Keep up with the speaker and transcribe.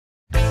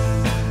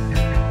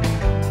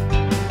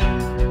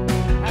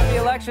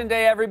Election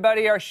Day,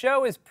 everybody. Our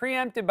show is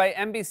preempted by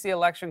NBC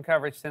election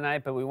coverage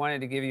tonight, but we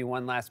wanted to give you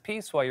one last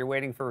piece while you're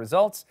waiting for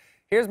results.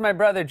 Here's my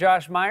brother,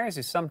 Josh Meyers,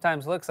 who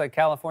sometimes looks like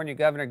California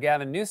Governor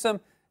Gavin Newsom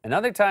and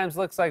other times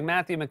looks like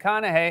Matthew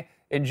McConaughey.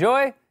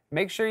 Enjoy,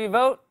 make sure you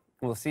vote,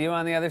 and we'll see you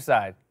on the other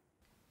side.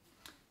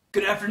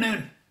 Good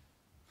afternoon.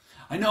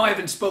 I know I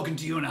haven't spoken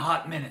to you in a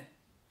hot minute,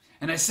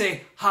 and I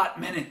say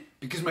hot minute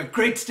because my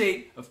great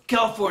state of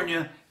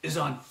California is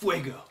on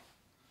fuego,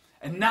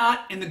 and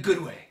not in the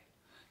good way.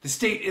 The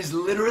state is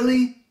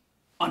literally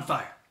on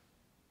fire.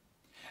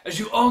 As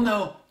you all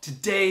know,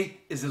 today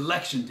is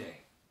Election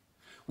Day.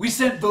 We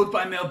sent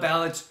vote-by-mail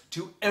ballots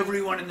to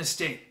everyone in the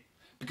state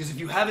because if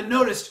you haven't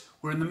noticed,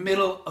 we're in the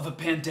middle of a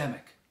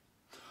pandemic.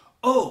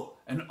 Oh,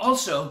 and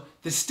also,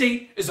 the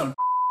state is on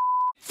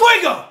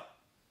fuego!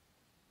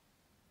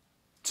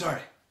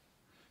 Sorry,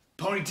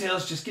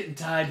 ponytail's just getting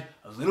tied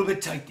a little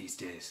bit tight these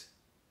days.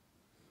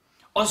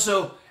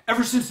 Also,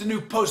 ever since the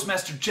new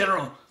Postmaster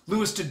General,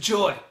 Louis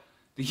DeJoy,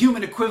 the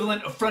human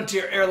equivalent of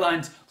Frontier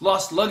Airlines'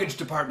 lost luggage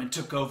department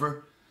took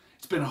over,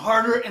 it's been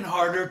harder and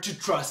harder to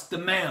trust the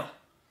mail.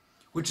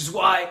 Which is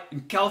why,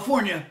 in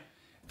California,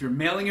 if you're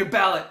mailing your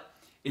ballot,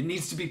 it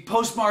needs to be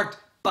postmarked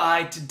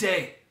by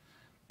today.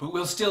 But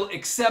we'll still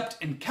accept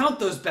and count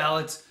those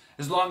ballots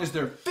as long as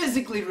they're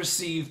physically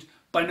received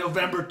by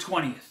November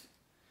 20th.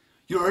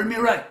 You heard me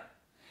right.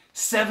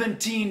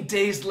 17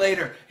 days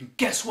later, and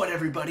guess what,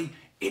 everybody?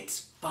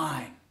 It's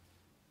fine.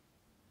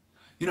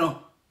 You know,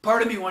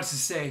 part of me wants to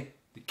say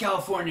that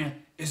California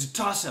is a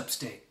toss-up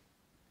state.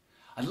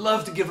 I'd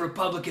love to give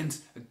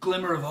Republicans a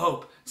glimmer of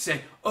hope and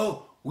say,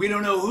 oh, we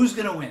don't know who's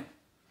going to win.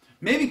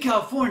 Maybe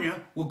California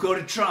will go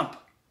to Trump.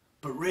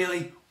 But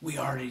really, we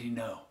already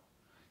know.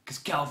 Because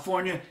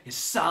California is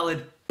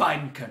solid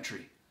Biden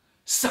country.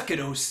 Suck it,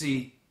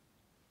 OC.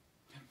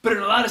 But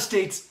in a lot of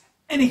states,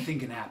 anything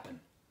can happen.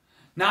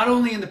 Not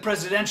only in the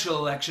presidential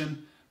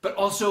election, but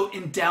also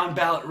in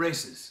down-ballot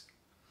races.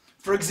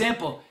 For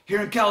example,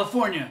 here in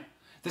California,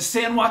 the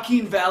San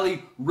Joaquin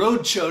Valley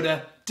road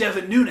chota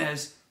Devin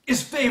Nunes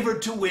is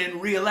favored to win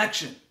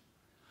re-election.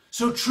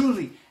 So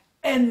truly,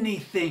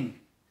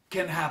 anything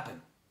can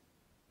happen.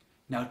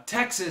 Now,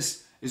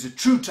 Texas is a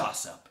true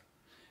toss-up.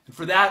 And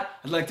for that,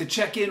 I'd like to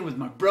check in with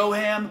my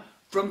broham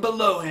from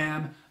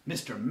Belowham,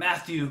 Mr.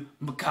 Matthew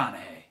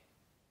McConaughey.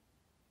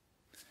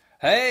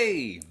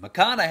 Hey,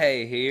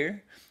 McConaughey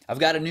here. I've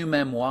got a new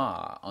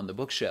memoir on the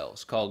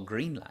bookshelves called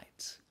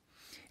Greenlights.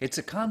 It's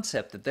a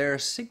concept that there are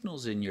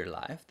signals in your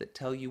life that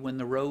tell you when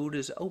the road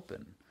is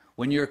open,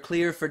 when you're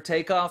clear for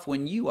takeoff,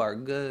 when you are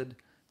good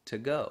to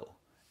go.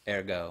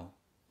 Ergo,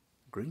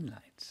 green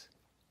lights.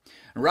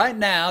 Right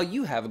now,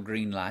 you have a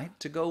green light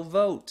to go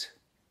vote.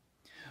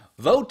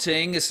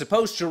 Voting is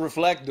supposed to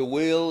reflect the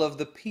will of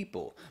the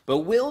people, but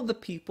will the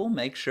people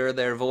make sure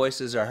their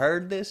voices are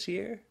heard this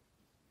year?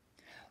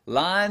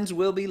 Lines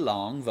will be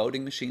long,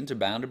 voting machines are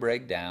bound to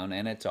break down,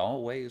 and it's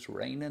always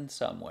raining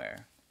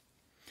somewhere.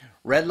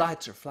 Red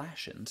lights are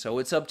flashing, so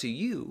it's up to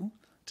you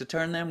to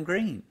turn them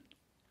green.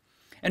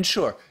 And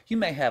sure, you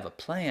may have a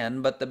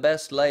plan, but the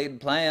best laid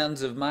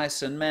plans of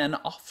mice and men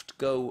oft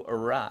go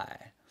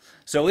awry.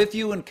 So if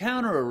you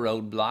encounter a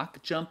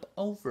roadblock, jump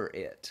over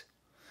it.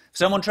 If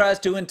someone tries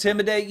to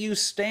intimidate you,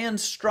 stand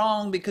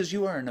strong because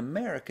you are an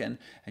American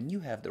and you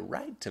have the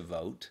right to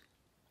vote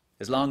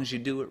as long as you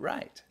do it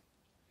right.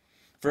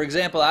 For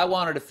example, I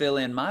wanted to fill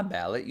in my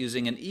ballot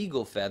using an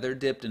eagle feather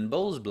dipped in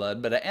bull's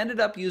blood, but I ended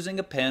up using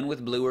a pen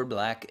with blue or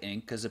black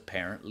ink because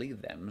apparently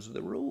them's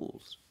the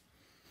rules.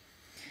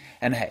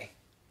 And hey,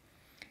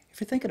 if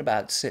you're thinking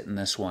about sitting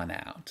this one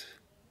out,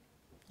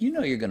 you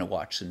know you're going to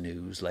watch the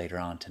news later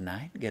on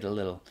tonight, get a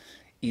little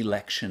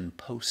election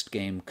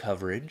post-game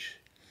coverage.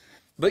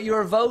 But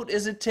your vote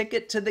is a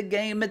ticket to the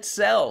game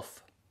itself.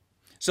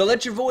 So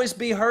let your voice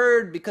be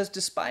heard, because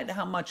despite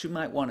how much you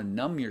might want to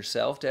numb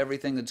yourself to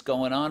everything that's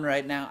going on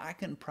right now, I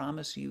can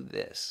promise you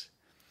this.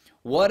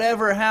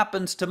 Whatever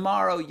happens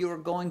tomorrow, you're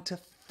going to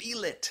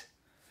feel it.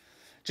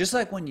 Just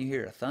like when you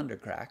hear a thunder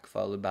crack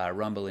followed by a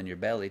rumble in your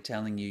belly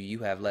telling you you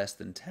have less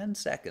than 10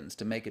 seconds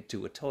to make it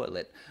to a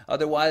toilet.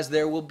 Otherwise,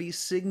 there will be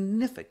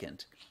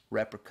significant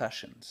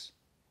repercussions.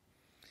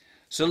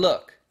 So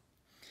look,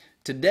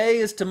 today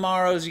is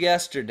tomorrow's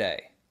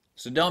yesterday.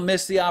 So don't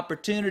miss the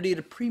opportunity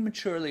to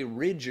prematurely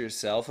rid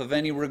yourself of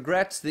any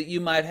regrets that you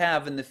might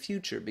have in the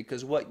future,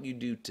 because what you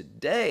do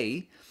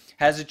today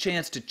has a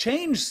chance to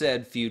change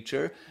said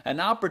future, and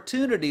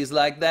opportunities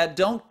like that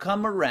don't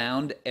come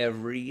around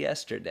every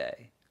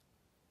yesterday.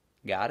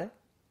 Got it?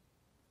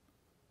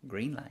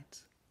 Green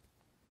lights.